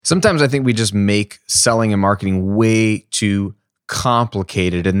Sometimes I think we just make selling and marketing way too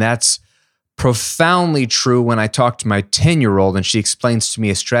complicated. And that's profoundly true when I talk to my 10-year-old and she explains to me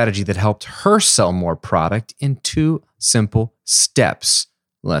a strategy that helped her sell more product in 2 simple steps.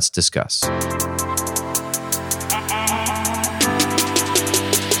 Let's discuss.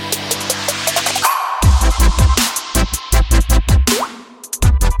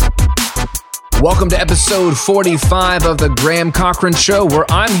 Welcome to episode 45 of the Graham Cochran Show, where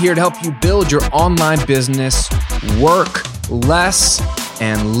I'm here to help you build your online business, work less,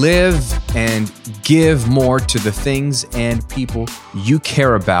 and live and give more to the things and people you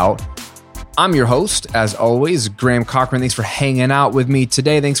care about. I'm your host, as always, Graham Cochran. Thanks for hanging out with me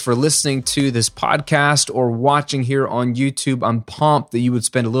today. Thanks for listening to this podcast or watching here on YouTube. I'm pumped that you would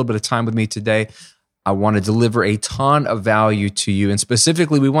spend a little bit of time with me today. I want to deliver a ton of value to you. And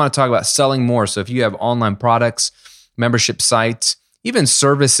specifically, we want to talk about selling more. So if you have online products, membership sites, even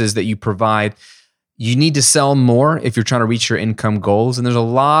services that you provide, you need to sell more if you're trying to reach your income goals. And there's a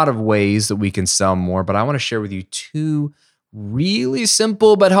lot of ways that we can sell more, but I want to share with you 2 really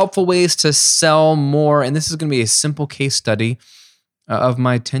simple but helpful ways to sell more. And this is going to be a simple case study of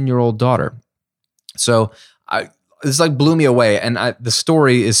my 10-year-old daughter. So this blew me away. And the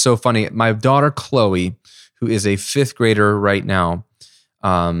story is so funny. My daughter, Chloe, who is a 5th grader right now,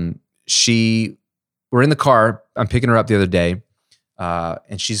 we're in the car. I'm picking her up the other day,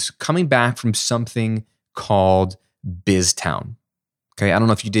 and she's coming back from something called BizTown. Okay, I don't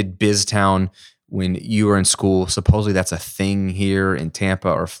know if you did BizTown when you were in school. Supposedly that's a thing here in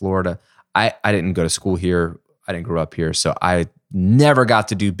Tampa or Florida. I didn't go to school here. I didn't grow up here, so I never got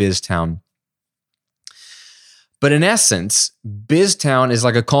to do BizTown. But in essence, BizTown is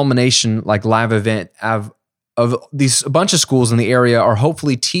like a culmination, like live event of a bunch of schools in the area are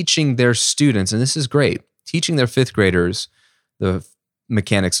hopefully teaching their students, and this is great, teaching their 5th graders the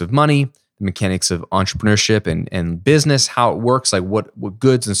mechanics of money, the mechanics of entrepreneurship and business, how it works, like what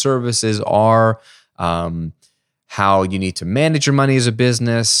goods and services are, how you need to manage your money as a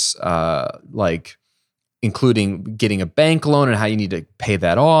business, including getting a bank loan and how you need to pay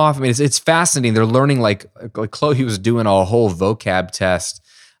that off. I mean, it's fascinating. They're learning like Chloe was doing a whole vocab test,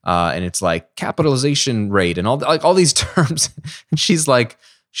 and it's like capitalization rate and all these terms. And she's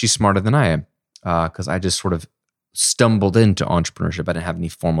smarter than I am because I just sort of stumbled into entrepreneurship. I didn't have any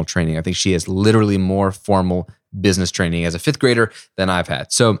formal training. I think she has literally more formal business training as a 5th grader than I've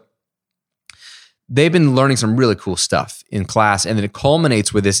had. So they've been learning some really cool stuff in class, and then it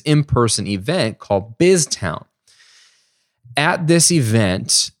culminates with this in-person event called BizTown. At this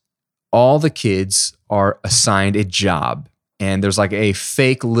event, all the kids are assigned a job, and there's like a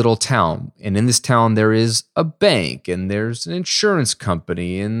fake little town. And in this town, there is a bank, and there's an insurance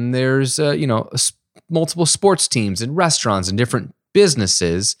company, and there's multiple sports teams and restaurants and different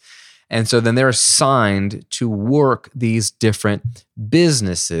businesses. And so then they're assigned to work these different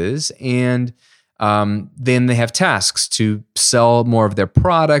businesses, and then they have tasks to sell more of their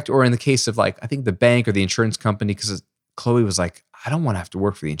product, or in the case of I think the bank or the insurance company, because Chloe was like, I don't want to have to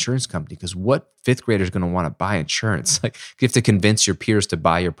work for the insurance company because what 5th grader is going to want to buy insurance? Like you have to convince your peers to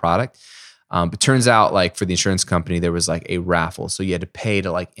buy your product. But turns out for the insurance company, there was a raffle. So you had to pay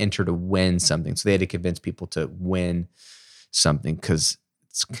to enter to win something. So they had to convince people to win something because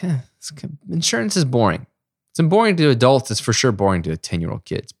insurance is boring. It's boring to adults. It's for sure boring to 10-year-old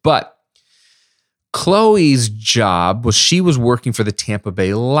kids. But Chloe's job was she was working for the Tampa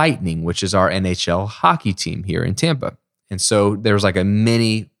Bay Lightning, which is our NHL hockey team here in Tampa. And so there was a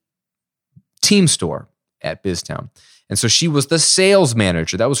mini team store at BizTown. And so she was the sales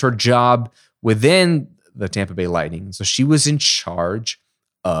manager. That was her job within the Tampa Bay Lightning. So she was in charge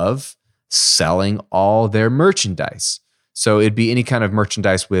of selling all their merchandise. So it'd be any kind of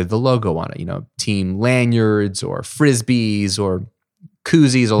merchandise with the logo on it, team lanyards or frisbees or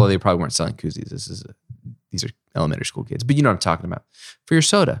koozies, although they probably weren't selling koozies. These are elementary school kids, but you know what I'm talking about. For your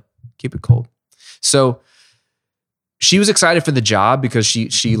soda, keep it cold. So she was excited for the job because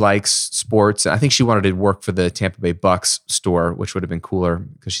she likes sports. I think she wanted to work for the Tampa Bay Bucks store, which would have been cooler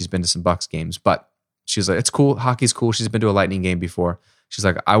because she's been to some Bucks games. But she was like, it's cool. Hockey's cool. She's been to a Lightning game before. She's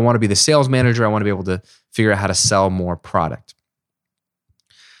like, I want to be the sales manager. I want to be able to figure out how to sell more product.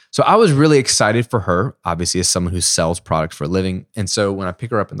 So I was really excited for her, obviously, as someone who sells product for a living. And so when I pick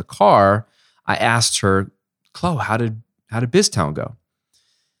her up in the car, I asked her, Chloe, how did BizTown go?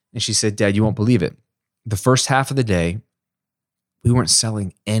 And she said, Dad, you won't believe it. The first half of the day, we weren't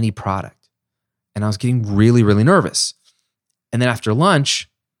selling any product. And I was getting really, really nervous. And then after lunch,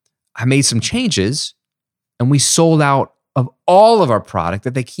 I made some changes and we sold out of all of our product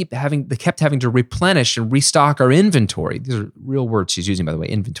that they kept having to replenish and restock our inventory. These are real words she's using, by the way,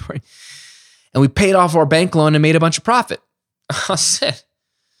 inventory. And we paid off our bank loan and made a bunch of profit. I said,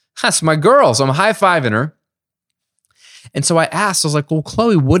 that's my girl. So I'm high-fiving her. And so I asked, I was like, well,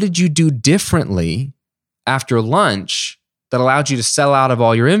 Chloe, what did you do differently after lunch that allowed you to sell out of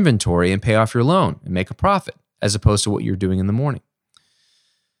all your inventory and pay off your loan and make a profit as opposed to what you're doing in the morning?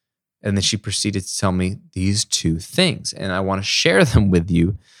 And then she proceeded to tell me these two things. And I want to share them with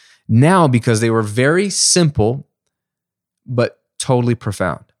you now because they were very simple, but totally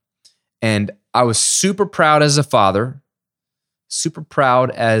profound. And I was super proud as a father, super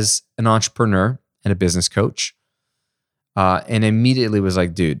proud as an entrepreneur and a business coach. And immediately was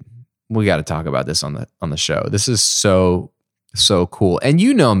like, dude, we got to talk about this on the show. This is so cool. And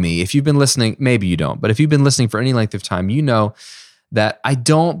you know me, if you've been listening, maybe you don't, but if you've been listening for any length of time, you know that I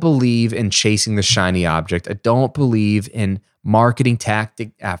don't believe in chasing the shiny object. I don't believe in marketing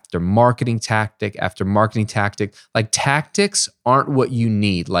tactic after marketing tactic after marketing tactic. Like, tactics aren't what you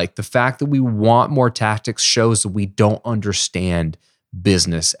need. Like, the fact that we want more tactics shows that we don't understand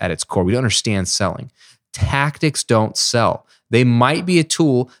business at its core. We don't understand selling. Tactics don't sell. They might be a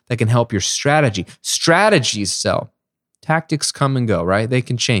tool that can help your strategy. Strategies sell. Tactics come and go, right? They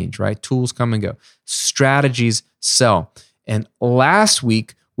can change, right? Tools come and go. Strategies sell. And last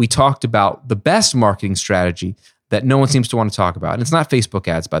week, we talked about the best marketing strategy that no one seems to want to talk about. And it's not Facebook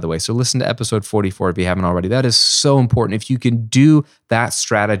ads, by the way. So listen to episode 44 if you haven't already. That is so important. If you can do that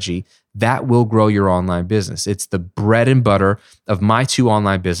strategy, that will grow your online business. It's the bread and butter of my two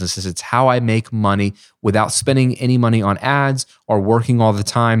online businesses. It's how I make money without spending any money on ads or working all the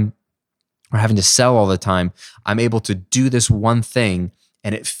time or having to sell all the time. I'm able to do this one thing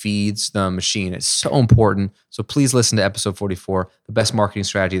and it feeds the machine. It's so important. So please listen to episode 44, the best marketing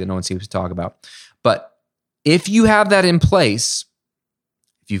strategy that no one seems to talk about. But if you have that in place,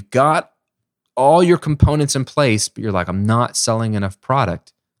 if you've got all your components in place, but you're like, I'm not selling enough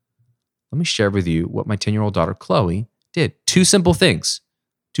product, let me share with you what my 10-year-old daughter, Chloe, did. Two simple things,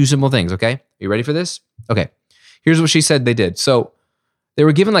 okay? Are you ready for this? Okay, here's what she said they did. So they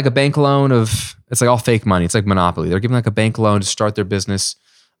were given like a bank loan of, it's like all fake money. It's like Monopoly. They're given like a bank loan to start their business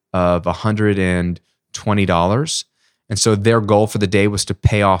of $120. And so their goal for the day was to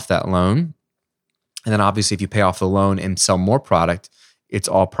pay off that loan. And then obviously if you pay off the loan and sell more product, it's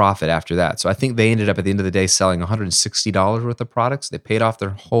all profit after that. So I think they ended up at the end of the day selling $160 worth of products. They paid off their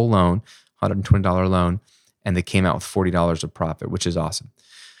whole loan, $120 loan, and they came out with $40 of profit, which is awesome.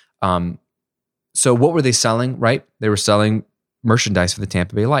 So what were they selling, right? They were selling merchandise for the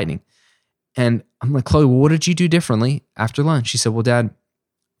Tampa Bay Lightning. And I'm like, Chloe, well, what did you do differently after lunch? She said, well, Dad,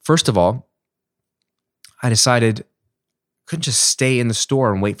 first of all, I decided I couldn't just stay in the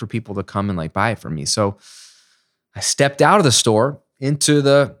store and wait for people to come and like buy it from me. So I stepped out of the store into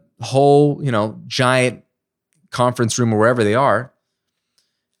the whole, giant conference room or wherever they are.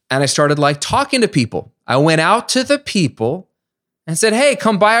 And I started like talking to people. I went out to the people and said, hey,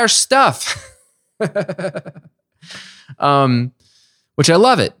 come buy our stuff. Which I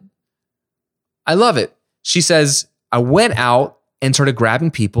love it. She says, I went out and started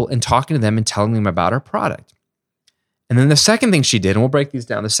grabbing people and talking to them and telling them about our product. And then the second thing she did, and we'll break these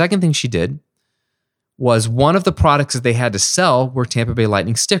down. The second thing she did was one of the products that they had to sell were Tampa Bay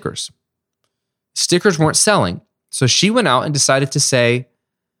Lightning stickers. Stickers weren't selling. So she went out and decided to say,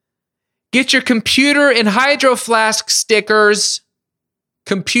 get your computer and Hydro Flask stickers.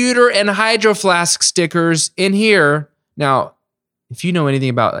 Computer and Hydro Flask stickers in here. Now, if you know anything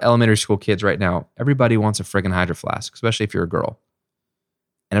about elementary school kids right now, everybody wants a friggin' Hydro Flask, especially if you're a girl.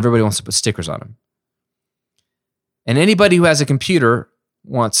 And everybody wants to put stickers on them. And anybody who has a computer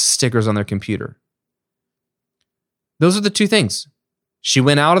wants stickers on their computer. Those are the two things. She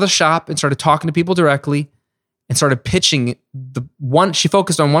went out of the shop and started talking to people directly and started pitching the one. She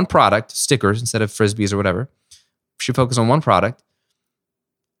focused on one product, stickers, instead of Frisbees or whatever. She focused on one product.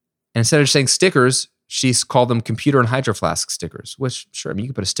 And instead of saying stickers, she's called them computer and Hydro Flask stickers, which, sure, you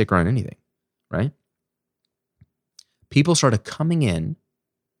can put a sticker on anything, right? People started coming in.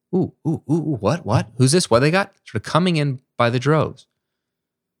 Ooh, what? Who's this? What they got? Started coming in by the droves.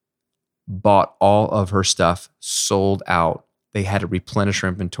 Bought all of her stuff, sold out. They had to replenish her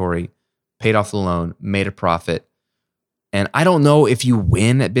inventory, paid off the loan, made a profit. And I don't know if you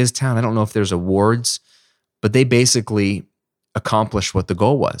win at BizTown. I don't know if there's awards, but they basically accomplished what the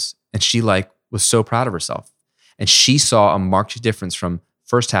goal was. And she was so proud of herself. And she saw a marked difference from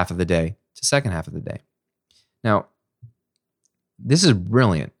first half of the day to second half of the day. Now, this is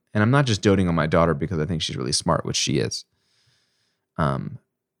brilliant. And I'm not just doting on my daughter because I think she's really smart, which she is.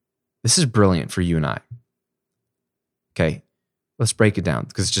 This is brilliant for you and I. Okay, let's break it down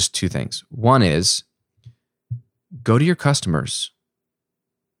because it's just two things. One is go to your customers.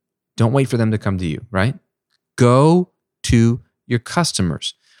 Don't wait for them to come to you, right? Go to your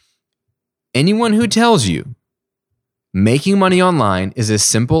customers. Anyone who tells you making money online is as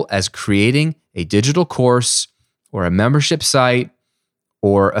simple as creating a digital course or a membership site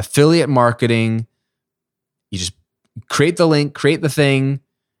or affiliate marketing, you just create the link, create the thing,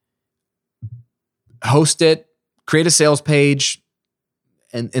 host it, create a sales page,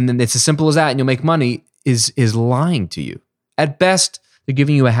 and then it's as simple as that and you'll make money, is lying to you. At best, they're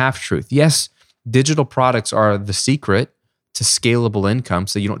giving you a half-truth. Yes, digital products are the secret to scalable income,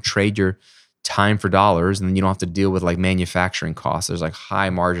 so you don't trade your time for dollars, and then you don't have to deal with like manufacturing costs. There's like high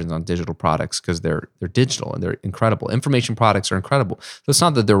margins on digital products because they're digital and they're incredible. Information products are incredible. So it's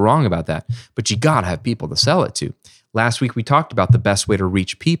not that they're wrong about that, but you gotta have people to sell it to. Last week we talked about the best way to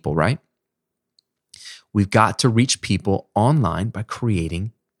reach people, right? We've got to reach people online by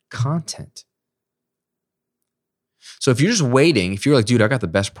creating content. So if you're just waiting, if you're like, dude, I got the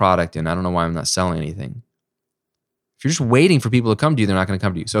best product and I don't know why I'm not selling anything. If you're just waiting for people to come to you, they're not going to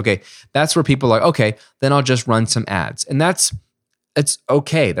come to you. So, okay, that's where people are like, okay, then I'll just run some ads. And it's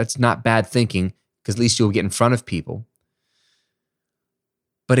okay. That's not bad thinking because at least you'll get in front of people.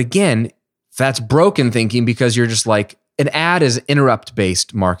 But again, that's broken thinking because you're just like, an ad is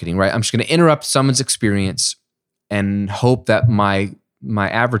interrupt-based marketing, right? I'm just going to interrupt someone's experience and hope that my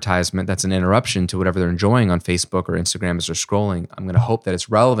advertisement, that's an interruption to whatever they're enjoying on Facebook or Instagram as they're scrolling. I'm going to hope that it's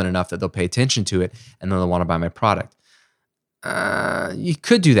relevant enough that they'll pay attention to it and then they'll want to buy my product. You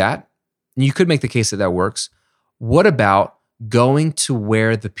could do that. You could make the case that that works. What about going to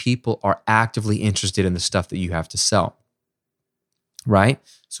where the people are actively interested in the stuff that you have to sell, right?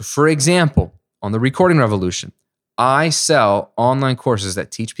 So for example, on the Recording Revolution, I sell online courses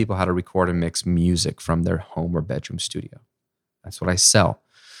that teach people how to record and mix music from their home or bedroom studio. That's what I sell.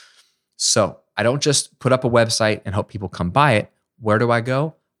 So I don't just put up a website and hope people come buy it. Where do I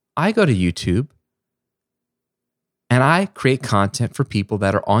go? I go to YouTube and I create content for people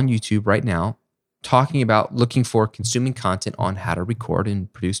that are on YouTube right now talking about looking for consuming content on how to record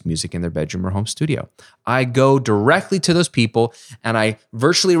and produce music in their bedroom or home studio. I go directly to those people and I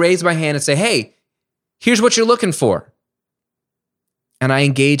virtually raise my hand and say, hey, here's what you're looking for. And I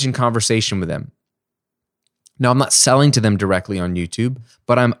engage in conversation with them. Now, I'm not selling to them directly on YouTube,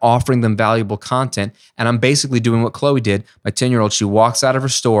 but I'm offering them valuable content. And I'm basically doing what Chloe did. My 10-year-old, she walks out of her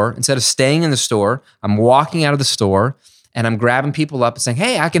store. Instead of staying in the store, I'm walking out of the store and I'm grabbing people up and saying,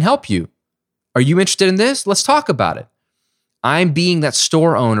 hey, I can help you. Are you interested in this? Let's talk about it. I'm being that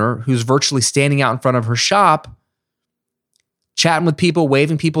store owner who's virtually standing out in front of her shop, chatting with people,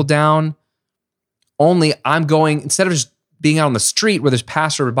 waving people down. Only I'm going, instead of just being out on the street where there's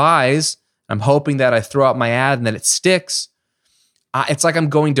passerbys, I'm hoping that I throw out my ad and that it sticks. It's like I'm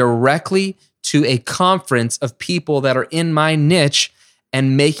going directly to a conference of people that are in my niche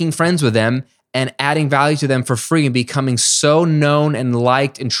and making friends with them and adding value to them for free and becoming so known and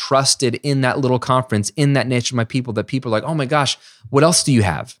liked and trusted in that little conference, in that niche of my people, that people are like, oh my gosh, what else do you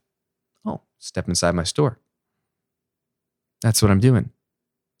have? Oh, step inside my store. That's what I'm doing.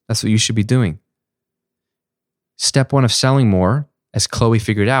 That's what you should be doing. Step one of selling more, as Chloe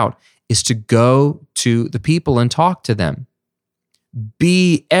figured out, is to go to the people and talk to them.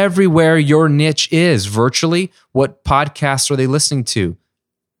 Be everywhere your niche is virtually. What podcasts are they listening to?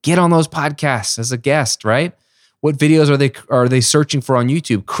 Get on those podcasts as a guest, right? What videos are they searching for on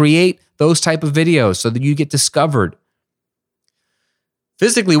YouTube? Create those type of videos so that you get discovered.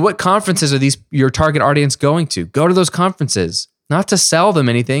 Physically, what conferences are your target audience going to? Go to those conferences, not to sell them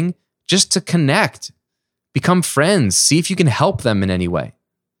anything, just to connect, become friends, see if you can help them in any way.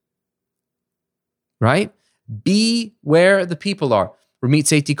 Right? Be where the people are. Ramit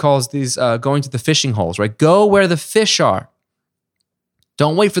Sethi calls these going to the fishing holes, right? Go where the fish are.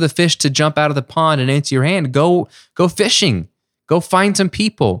 Don't wait for the fish to jump out of the pond and into your hand. Go fishing. Go find some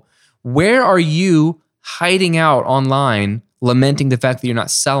people. Where are you hiding out online, lamenting the fact that you're not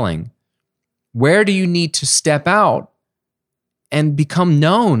selling? Where do you need to step out and become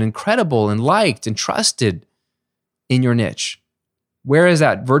known and credible and liked and trusted in your niche? Where is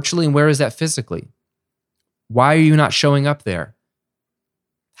that virtually and where is that physically? Why are you not showing up there?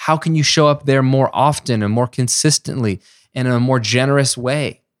 How can you show up there more often and more consistently and in a more generous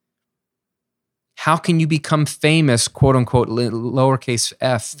way? How can you become famous, quote unquote, lowercase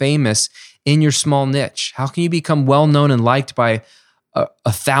f, famous in your small niche? How can you become well-known and liked by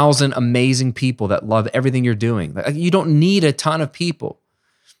 1,000 amazing people that love everything you're doing? You don't need a ton of people,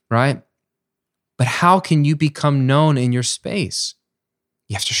 right? But how can you become known in your space?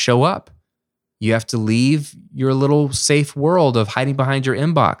 You have to show up. You have to leave your little safe world of hiding behind your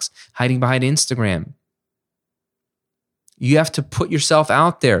inbox, hiding behind Instagram. You have to put yourself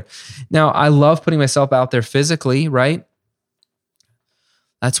out there. Now, I love putting myself out there physically, right?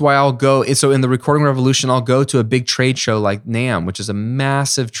 That's why I'll go. So in the Recording Revolution, I'll go to a big trade show like NAMM, which is a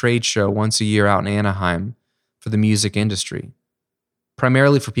massive trade show once a year out in Anaheim for the music industry,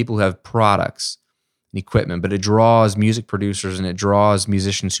 primarily for people who have products and equipment, but it draws music producers and it draws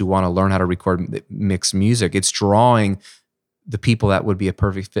musicians who want to learn how to record mix music. It's drawing the people that would be a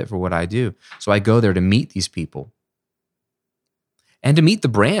perfect fit for what I do. So I go there to meet these people and to meet the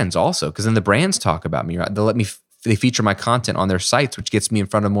brands also, because then the brands talk about me, right? They feature my content on their sites, which gets me in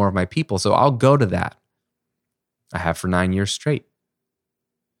front of more of my people. So I'll go to that. I have for 9 years straight.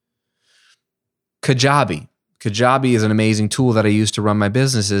 Kajabi. Kajabi is an amazing tool that I use to run my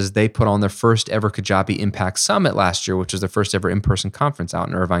businesses. They put on their first ever Kajabi Impact Summit last year, which was their first ever in-person conference out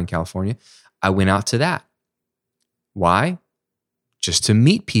in Irvine, California. I went out to that. Why? Just to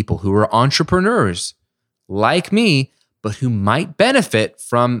meet people who are entrepreneurs like me, but who might benefit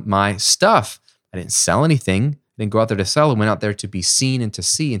from my stuff. I didn't sell anything. I didn't go out there to sell. I went out there to be seen and to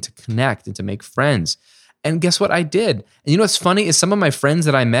see and to connect and to make friends. And guess what I did? And you know what's funny is some of my friends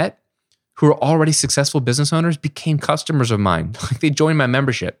that I met who are already successful business owners became customers of mine. Like they joined my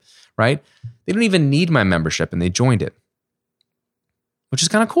membership, right? They don't even need my membership and they joined it, which is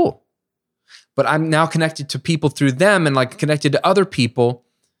kind of cool. But I'm now connected to people through them and like connected to other people.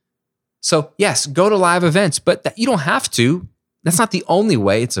 So yes, go to live events, but you don't have to. That's not the only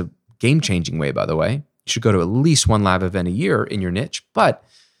way. It's a game-changing way, by the way. You should go to at least one live event a year in your niche. But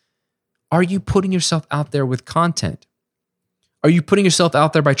are you putting yourself out there with content? Are you putting yourself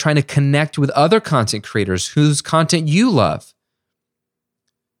out there by trying to connect with other content creators whose content you love?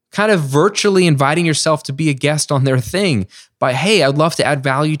 Kind of virtually inviting yourself to be a guest on their thing by, hey, I'd love to add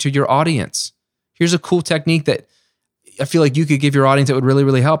value to your audience. Here's a cool technique that I feel like you could give your audience that would really,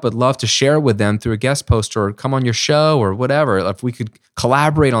 really help. I'd love to share with them through a guest post or come on your show or whatever. If we could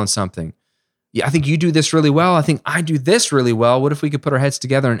collaborate on something. Yeah, I think you do this really well. I think I do this really well. What if we could put our heads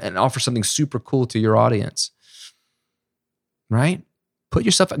together and offer something super cool to your audience? Right? Put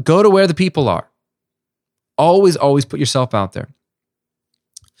yourself, go to where the people are. Always, always put yourself out there.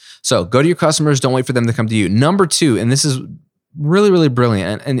 So go to your customers. Don't wait for them to come to you. Number 2, and this is really, really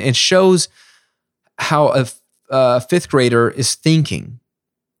brilliant, and it shows how a fifth grader is thinking,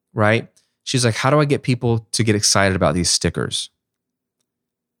 right? She's like, how do I get people to get excited about these stickers?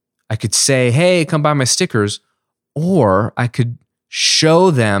 I could say, hey, come buy my stickers, or I could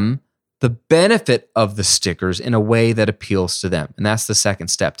show them the benefit of the stickers in a way that appeals to them. And that's the second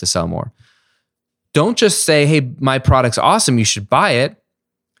step to sell more. Don't just say, hey, my product's awesome, you should buy it.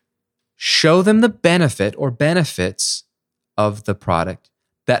 Show them the benefit or benefits of the product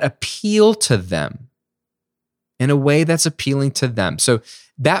that appeal to them in a way that's appealing to them. So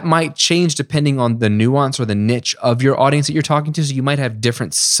that might change depending on the nuance or the niche of your audience that you're talking to. So you might have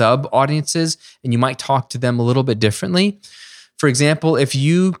different sub-audiences and you might talk to them a little bit differently. For example, if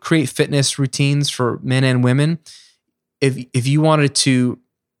you create fitness routines for men and women, if you wanted to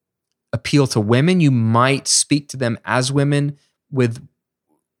appeal to women, you might speak to them as women with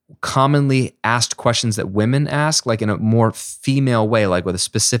commonly asked questions that women ask, like in a more female way, like with a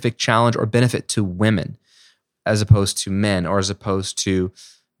specific challenge or benefit to women, as opposed to men, or as opposed to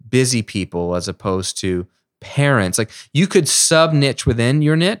busy people, as opposed to parents. Like you could sub-niche within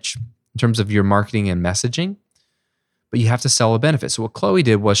your niche in terms of your marketing and messaging, but you have to sell a benefit. So what Chloe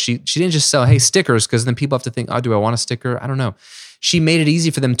did was she didn't just sell, hey, stickers, because then people have to think, oh, do I want a sticker? I don't know. She made it easy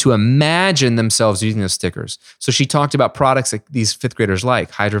for them to imagine themselves using those stickers. So she talked about products that these fifth graders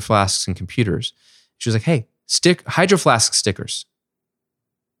like, Hydro Flasks and computers. She was like, hey, Hydro Flask stickers,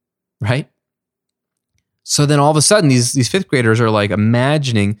 right? So then all of a sudden, these fifth graders are like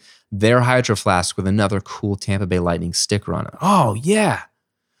imagining their Hydro Flask with another cool Tampa Bay Lightning sticker on it. Oh, yeah.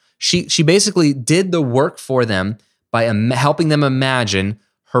 She basically did the work for them by helping them imagine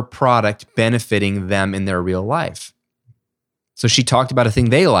her product benefiting them in their real life. So she talked about a thing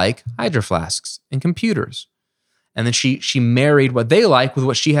they like, Hydro Flasks and computers. And then she married what they like with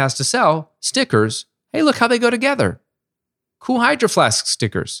what she has to sell, stickers. Hey, look how they go together. Cool Hydro Flask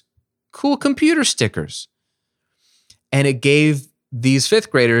stickers. Cool computer stickers. And it gave these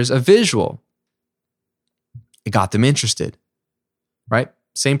fifth graders a visual. It got them interested, right?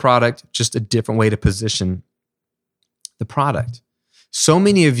 Same product, just a different way to position the product. So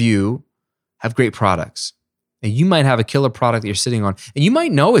many of you have great products. And you might have a killer product that you're sitting on. And you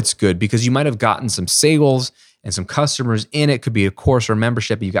might know it's good because you might have gotten some sales and some customers in it. Could be a course or a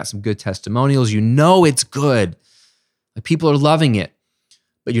membership. And you got some good testimonials. You know it's good. Like people are loving it.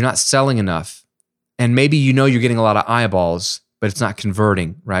 But you're not selling enough. And maybe you're getting a lot of eyeballs, but it's not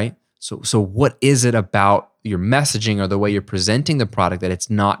converting, right? So what is it about your messaging or the way you're presenting the product that it's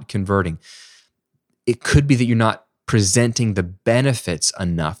not converting? It could be that you're not presenting the benefits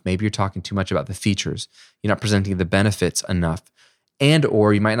enough. Maybe you're talking too much about the features. You're not presenting the benefits enough. And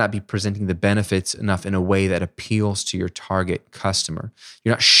or you might not be presenting the benefits enough in a way that appeals to your target customer.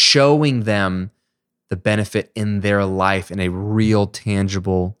 You're not showing them the benefit in their life in a real,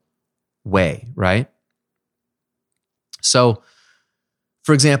 tangible way, right? So,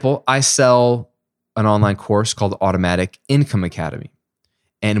 for example, I sell an online course called Automatic Income Academy.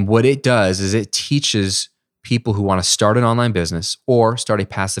 And what it does is it teaches people who want to start an online business or start a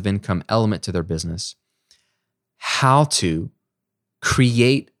passive income element to their business how to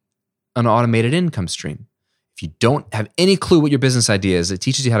create an automated income stream. If you don't have any clue what your business idea is, it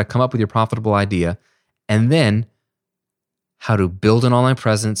teaches you how to come up with your profitable idea and then how to build an online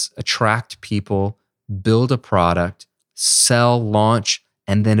presence, attract people, build a product, sell, launch,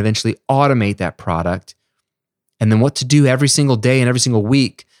 and then eventually automate that product. And then what to do every single day and every single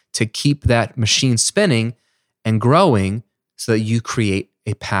week to keep that machine spinning and growing so that you create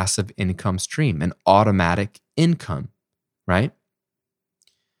a passive income stream, an automatic income, right?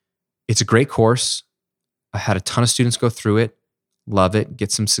 It's a great course. I had a ton of students go through it, love it,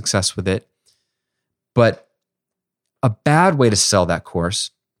 get some success with it. But a bad way to sell that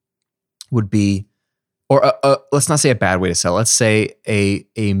course would be, or let's not say a bad way to sell it. Let's say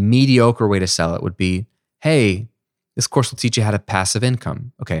a mediocre way to sell it would be, hey, this course will teach you how to passive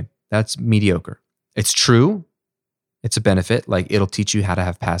income. Okay, that's mediocre. It's true. It's a benefit. Like it'll teach you how to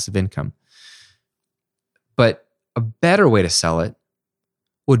have passive income. But a better way to sell it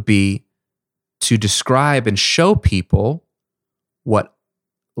would be to describe and show people what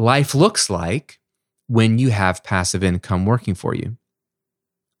life looks like when you have passive income working for you.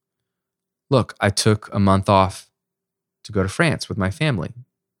 Look, I took a month off to go to France with my family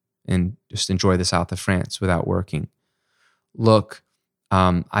and just enjoy the south of France without working. Look,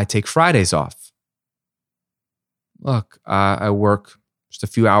 I take Fridays off. Look, I work just a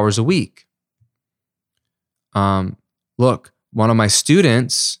few hours a week. Look, one of my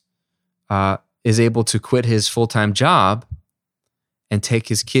students is able to quit his full-time job and take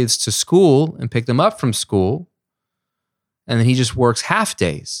his kids to school and pick them up from school. And then he just works half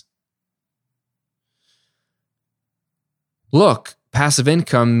days. Look, passive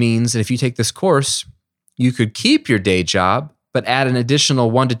income means that if you take this course, you could keep your day job, but add an additional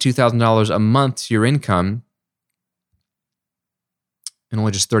 $1,000 to $2,000 a month to your income in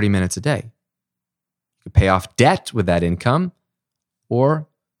only just 30 minutes a day. You could pay off debt with that income or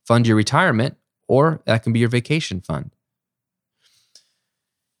fund your retirement, or that can be your vacation fund.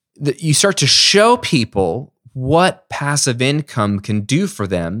 You start to show people what passive income can do for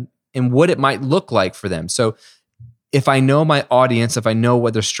them and what it might look like for them. So if I know my audience, if I know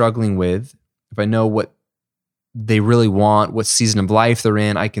what they're struggling with, if I know what they really want, what season of life they're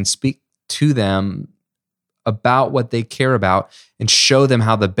in, I can speak to them about what they care about and show them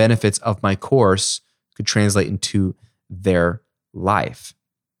how the benefits of my course could translate into their life.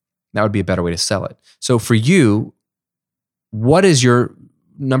 That would be a better way to sell it. So for you, what is your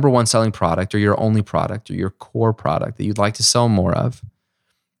number one selling product or your only product or your core product that you'd like to sell more of?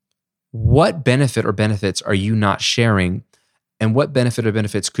 What benefit or benefits are you not sharing? And what benefit or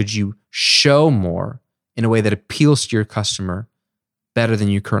benefits could you show more in a way that appeals to your customer better than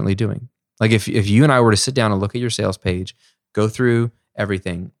you're currently doing? Like if you and I were to sit down and look at your sales page, go through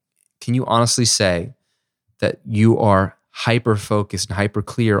everything, can you honestly say that you are hyper-focused and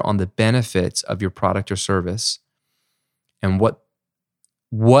hyper-clear on the benefits of your product or service and what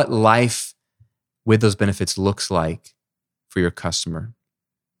life with those benefits looks like for your customer?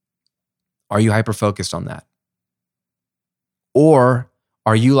 Are you hyper-focused on that? Or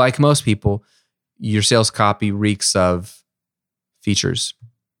are you like most people, your sales copy reeks of features?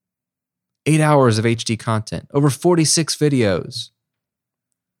 8 hours of HD content, over 46 videos.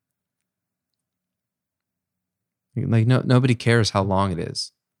 Like nobody cares how long it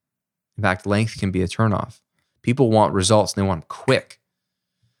is. In fact, length can be a turnoff. People want results and they want them quick.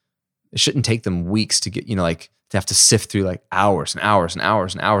 It shouldn't take them weeks to get, to have to sift through like hours and hours and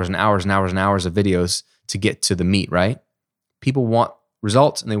hours and hours and hours and hours and hours of videos to get to the meat, right? People want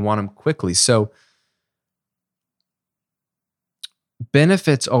results and they want them quickly. So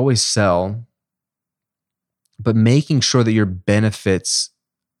benefits always sell, but making sure that your benefits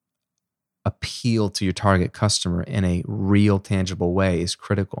appeal to your target customer in a real, tangible way is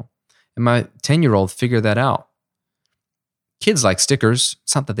critical. And my 10-year-old figured that out. Kids like stickers.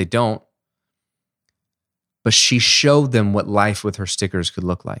 It's not that they don't. But she showed them what life with her stickers could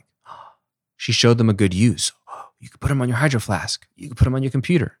look like. She showed them a good use. Oh, you could put them on your Hydro Flask. You could put them on your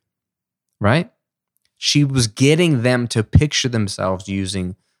computer, right? She was getting them to picture themselves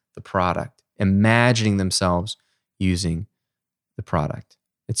using the product, imagining themselves using the product.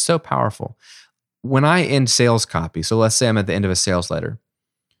 It's so powerful. When I end sales copy, so let's say I'm at the end of a sales letter,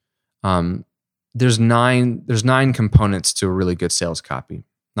 there's nine components to a really good sales copy,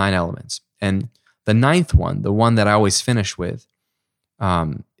 9 elements. And the 9th one, the one that I always finish with,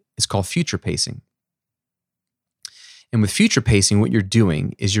 is called future pacing. And with future pacing, what you're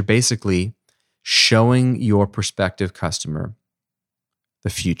doing is you're basically showing your prospective customer the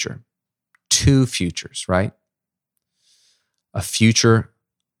future. 2 futures, right? A future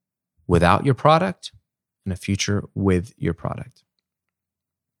without your product and a future with your product.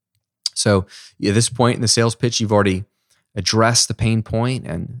 So at this point in the sales pitch, you've already addressed the pain point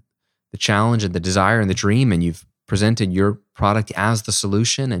and the challenge and the desire and the dream, and you've presented your product as the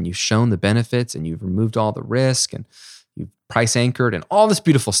solution, and you've shown the benefits, and you've removed all the risk, and you've price anchored and all this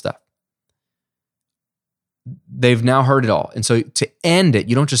beautiful stuff. They've now heard it all. And so to end it,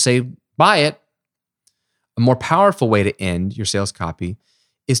 you don't just say, buy it. A more powerful way to end your sales copy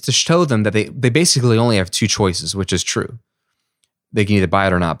is to show them that they basically only have 2 choices, which is true. They can either buy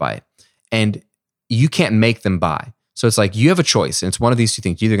it or not buy it. And you can't make them buy. So it's like you have a choice, and it's one of these 2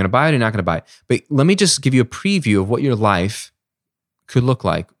 things. You're either going to buy it or you're not going to buy it. But let me just give you a preview of what your life could look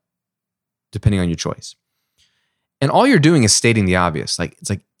like depending on your choice. And all you're doing is stating the obvious. It's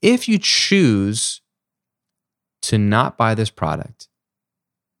like if you choose to not buy this product,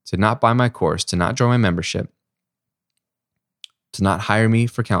 to not buy my course, to not join my membership, to not hire me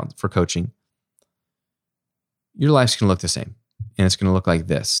for coaching, your life's going to look the same. And it's going to look like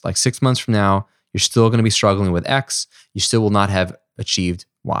this. Like 6 months from now, you're still going to be struggling with X. You still will not have achieved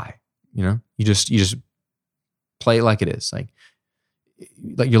Y. You just play it like it is. Like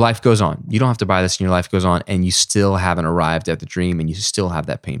your life goes on. You don't have to buy this and your life goes on, and you still haven't arrived at the dream, and you still have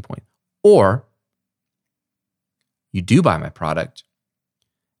that pain point. Or you do buy my product,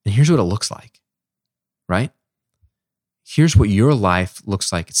 and here's what it looks like, right? Here's what your life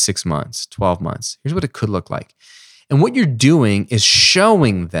looks like at 6 months, 12 months. Here's what it could look like. And what you're doing is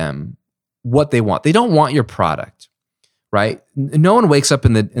showing them what they want. They don't want your product, right? No one wakes up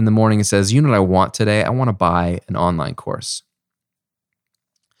in the morning and says, you know what I want today? I want to buy an online course.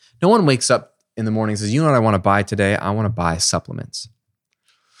 No one wakes up in the morning and says, you know what I want to buy today? I want to buy supplements.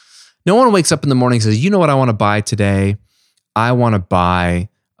 No one wakes up in the morning and says, you know what I want to buy today? I want to buy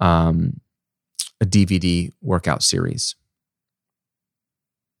a DVD workout series.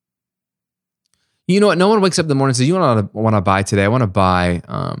 You know what? No one wakes up in the morning and says, you know what I want to buy today? I want to buy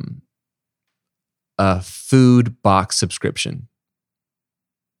a food box subscription.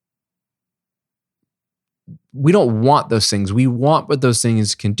 We don't want those things. We want what those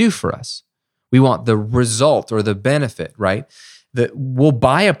things can do for us. We want the result or the benefit, right? That we'll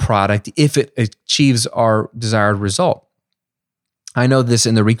buy a product if it achieves our desired result. I know this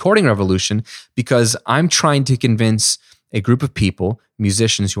in the recording revolution because I'm trying to convince a group of people,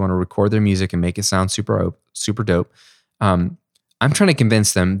 musicians who want to record their music and make it sound super dope. I'm trying to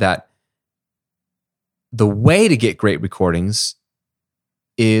convince them that the way to get great recordings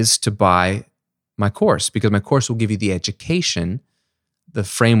is to buy my course, because my course will give you the education, the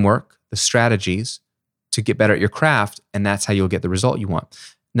framework, the strategies to get better at your craft, and that's how you'll get the result you want.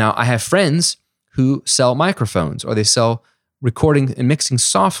 Now, I have friends who sell microphones or they sell recording and mixing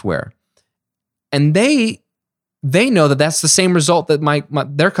software, and they know that that's the same result that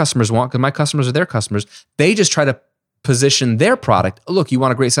their customers want, because my customers are their customers. They just try to position their product. Look, you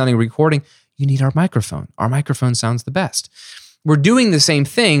want a great sounding recording? You need our microphone. Our microphone sounds the best. We're doing the same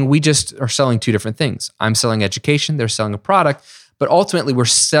thing. We just are selling 2 different things. I'm selling education. They're selling a product. But ultimately, we're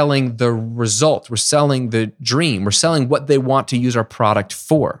selling the result. We're selling the dream. We're selling what they want to use our product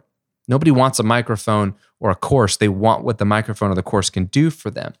for. Nobody wants a microphone or a course. They want what the microphone or the course can do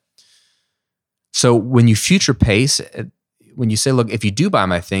for them. So when you future pace, when you say, look, if you do buy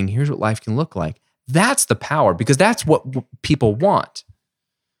my thing, here's what life can look like. That's the power, because that's what people want.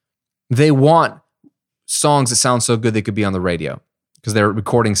 They want songs that sound so good they could be on the radio, because their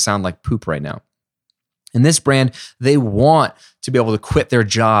recordings sound like poop right now. And this brand, they want to be able to quit their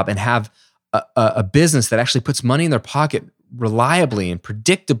job and have a business that actually puts money in their pocket reliably and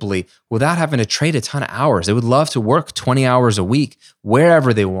predictably without having to trade a ton of hours. They would love to work 20 hours a week,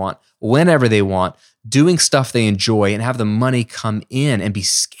 wherever they want, whenever they want, doing stuff they enjoy, and have the money come in and be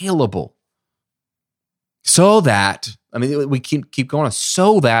scalable. So that I mean, we keep going on,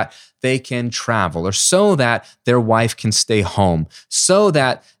 so that they can travel, or so that their wife can stay home, so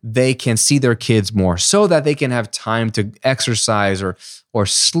that they can see their kids more, so that they can have time to exercise or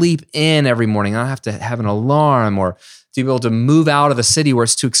sleep in every morning, not have to have an alarm, or to be able to move out of the city where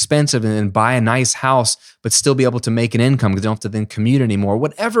it's too expensive and buy a nice house, but still be able to make an income because they don't have to then commute anymore.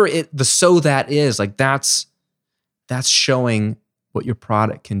 Whatever the so that is, like that's showing what your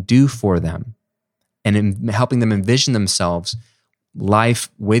product can do for them, and in helping them envision themselves life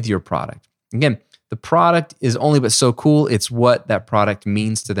with your product. Again, the product is only but so cool. It's what that product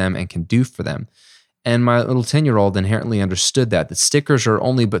means to them and can do for them. And my little 10-year-old inherently understood that stickers are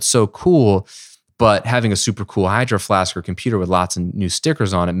only but so cool, but having a super cool Hydro Flask or computer with lots of new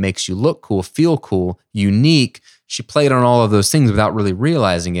stickers on it makes you look cool, feel cool, unique. She played on all of those things without really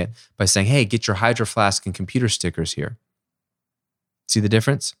realizing it by saying, hey, get your Hydro Flask and computer stickers here. See the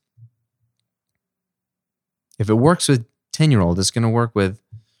difference? If it works with 10-year-old, it's going to work with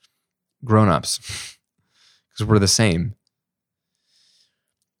grown-ups because we're the same.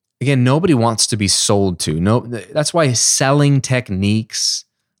 Again, nobody wants to be sold to. No, that's why selling techniques,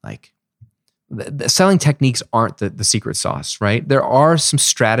 like the selling techniques aren't the secret sauce, right? There are some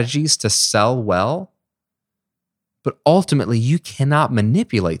strategies to sell well, but ultimately you cannot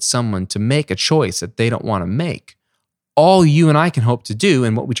manipulate someone to make a choice that they don't want to make. All you and I can hope to do,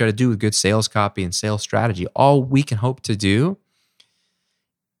 and what we try to do with good sales copy and sales strategy, all we can hope to do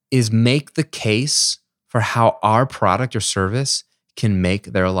is make the case for how our product or service can make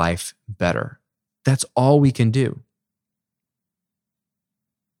their life better. That's all we can do.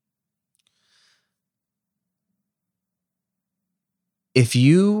 If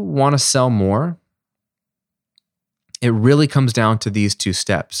you want to sell more, it really comes down to these two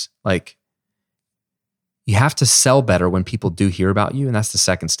steps. Like, you have to sell better when people do hear about you. And that's the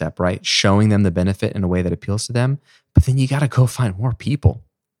second step, right? Showing them the benefit in a way that appeals to them. But then you got to go find more people.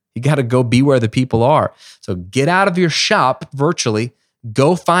 You got to go be where the people are. So get out of your shop virtually,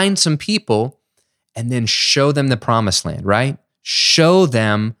 go find some people, and then show them the promised land, right? Show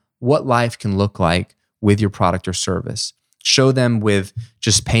them what life can look like with your product or service. Show them with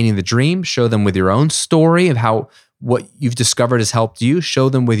just painting the dream. Show them with your own story of how what you've discovered has helped you. Show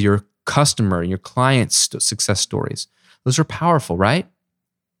them with your customer and your client's success stories. Those are powerful, right?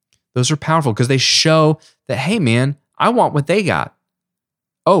 Those are powerful because they show that, hey man, I want what they got.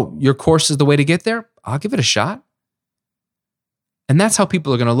 Oh, your course is the way to get there? I'll give it a shot. And that's how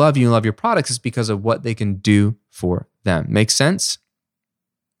people are going to love you and love your products, is because of what they can do for them. Make sense?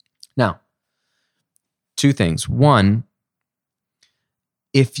 Now, two things. One,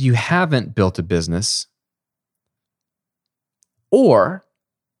 if you haven't built a business, or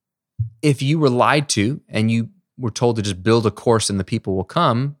if you were lied to and you were told to just build a course and the people will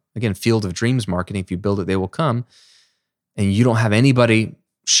come, again, Field of Dreams marketing, if you build it, they will come, and you don't have anybody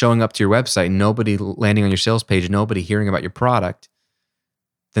showing up to your website, nobody landing on your sales page, nobody hearing about your product,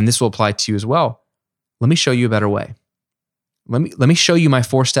 then this will apply to you as well. Let me show you a better way. Let me show you my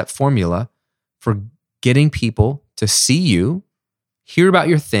 4-step formula for getting people to see you, hear about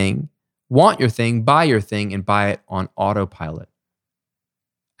your thing, want your thing, buy your thing, and buy it on autopilot.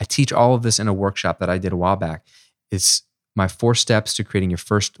 I teach all of this in a workshop that I did a while back. It's my 4 steps to creating your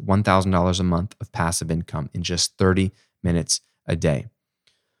first $1,000 a month of passive income in just 30 minutes a day.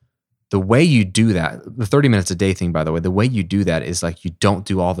 The way you do that, the 30 minutes a day thing, by the way, the way you do that is like you don't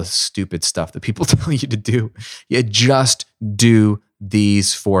do all the stupid stuff that people tell you to do. You just do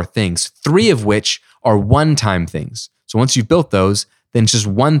these 4 things, 3 of which are one-time things. So once you've built those, then it's just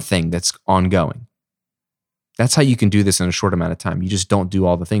one thing that's ongoing. That's how you can do this in a short amount of time. You just don't do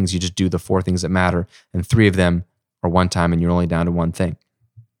all the things. You just do the 4 things that matter, and 3 of them are one time, and you're only down to one thing.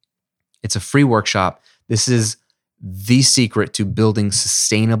 It's a free workshop. This is the secret to building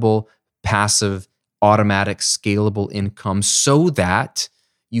sustainable, passive, automatic, scalable income so that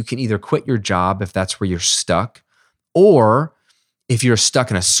you can either quit your job if that's where you're stuck, or if you're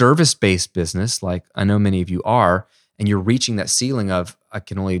stuck in a service-based business, like I know many of you are, and you're reaching that ceiling of, I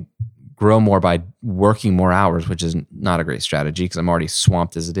can only grow more by working more hours, which is not a great strategy because I'm already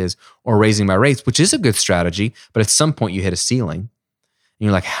swamped as it is, or raising my rates, which is a good strategy, but at some point you hit a ceiling and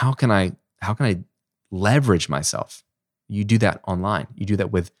you're like, how can I leverage myself? You do that online. You do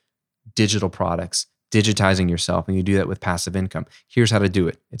that with digital products, digitizing yourself, and you do that with passive income. Here's how to do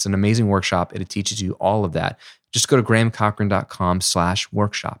it. It's an amazing workshop. It teaches you all of that. Just go to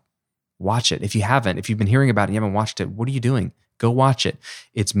grahamcochrane.com/workshop. Watch it. If you've been hearing about it and you haven't watched it, what are you doing? Go watch it.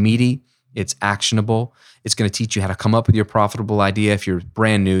 It's meaty. It's actionable. It's going to teach you how to come up with your profitable idea. If you're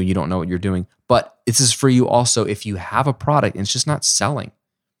brand new, you don't know what you're doing. But this is for you also if you have a product and it's just not selling.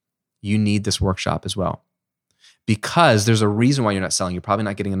 You need this workshop as well. because there's a reason why you're not selling. You're probably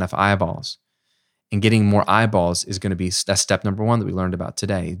not getting enough eyeballs. And getting more eyeballs is going to be, that's step number one that we learned about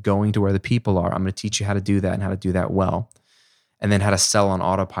today. Going to where the people are. I'm going to teach you how to do that and how to do that well. And then how to sell on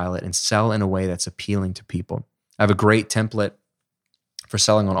autopilot and sell in a way that's appealing to people. I have a great template for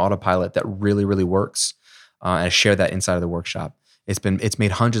selling on autopilot that really, really works. And I share that inside of the workshop. It's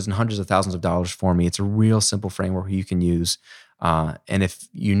made hundreds and hundreds of thousands of dollars for me. It's a real simple framework you can use. And if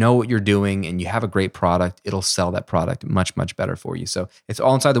you know what you're doing and you have a great product, it'll sell that product much, much better for you. So it's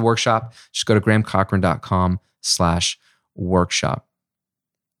all inside the workshop. Just go to grahamcochrane.com/workshop.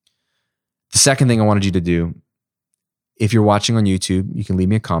 The second thing I wanted you to do, if you're watching on YouTube, you can leave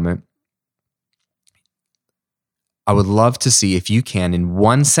me a comment. I would love to see if you can, in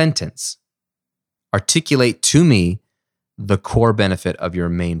one sentence, articulate to me the core benefit of your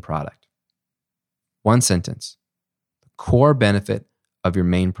main product. One sentence. Core benefit of your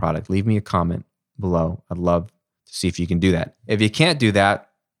main product. Leave me a comment below. I'd love to see if you can do that. If you can't do that,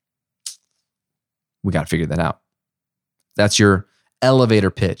 we got to figure that out. That's your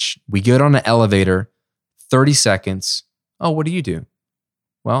elevator pitch. We get on an elevator, 30 seconds. Oh, what do you do?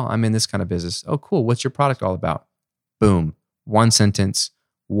 Well, I'm in this kind of business. Oh, cool. What's your product all about? Boom. One sentence.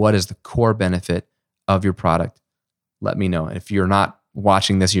 What is the core benefit of your product? Let me know. If you're not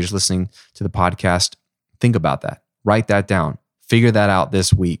watching this, you're just listening to the podcast, think about that. Write that down. Figure that out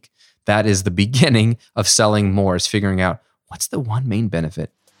this week. That is the beginning of selling more, is figuring out what's the one main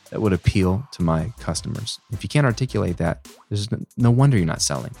benefit that would appeal to my customers. If you can't articulate that, there's no wonder you're not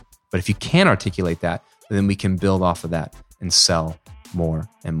selling. But if you can articulate that, then we can build off of that and sell more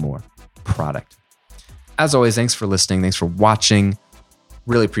and more product. As always, thanks for listening. Thanks for watching.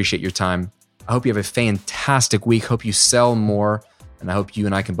 Really appreciate your time. I hope you have a fantastic week. Hope you sell more. And I hope you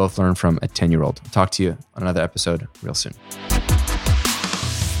and I can both learn from a 10-year-old. Talk to you on another episode real soon.